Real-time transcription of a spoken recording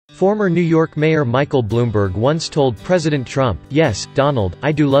Former New York Mayor Michael Bloomberg once told President Trump, "Yes, Donald,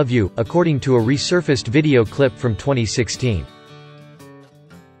 I do love you," according to a resurfaced video clip from 2016.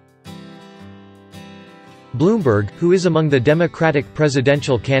 Bloomberg, who is among the Democratic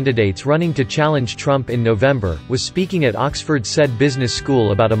presidential candidates running to challenge Trump in November, was speaking at Oxford's Said Business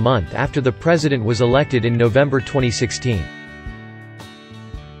School about a month after the president was elected in November 2016.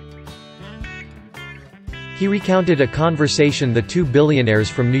 He recounted a conversation the two billionaires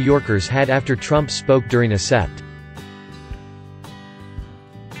from New Yorkers had after Trump spoke during a Sept.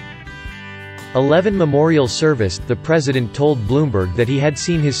 11 memorial service. The president told Bloomberg that he had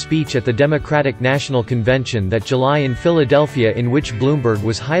seen his speech at the Democratic National Convention that July in Philadelphia, in which Bloomberg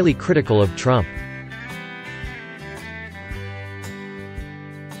was highly critical of Trump.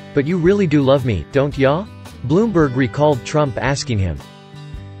 "But you really do love me, don't ya?" Bloomberg recalled Trump asking him.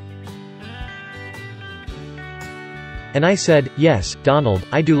 "And I said, yes, Donald,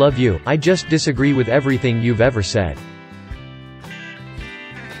 I do love you, I just disagree with everything you've ever said.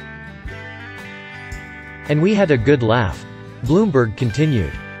 And we had a good laugh." Bloomberg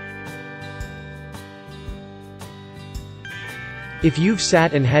continued. "If you've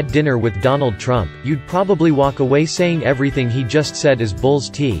sat and had dinner with Donald Trump, you'd probably walk away saying everything he just said is bull's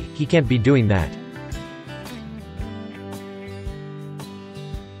tea. He can't be doing that.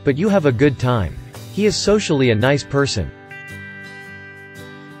 But you have a good time. He is socially a nice person.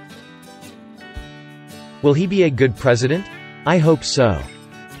 Will he be a good president? I hope so.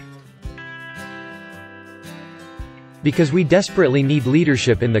 Because we desperately need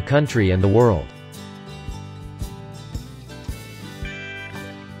leadership in the country and the world."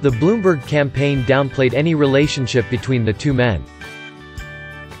 The Bloomberg campaign downplayed any relationship between the two men.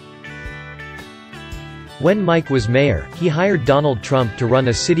 When Mike was mayor, he hired Donald Trump to run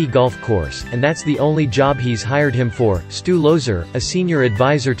a city golf course, and that's the only job he's hired him for, Stu Lozer, a senior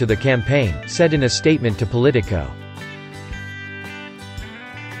advisor to the campaign, said in a statement to Politico.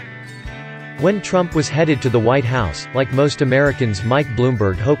 When Trump was headed to the White House, like most Americans, Mike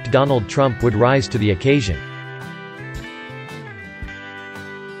Bloomberg hoped Donald Trump would rise to the occasion.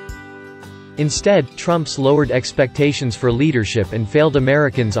 Instead, Trump's lowered expectations for leadership and failed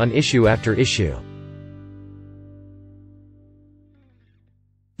Americans on issue after issue.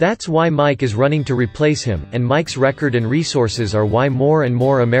 That's why Mike is running to replace him, and Mike's record and resources are why more and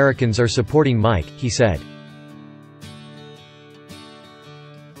more Americans are supporting Mike, he said.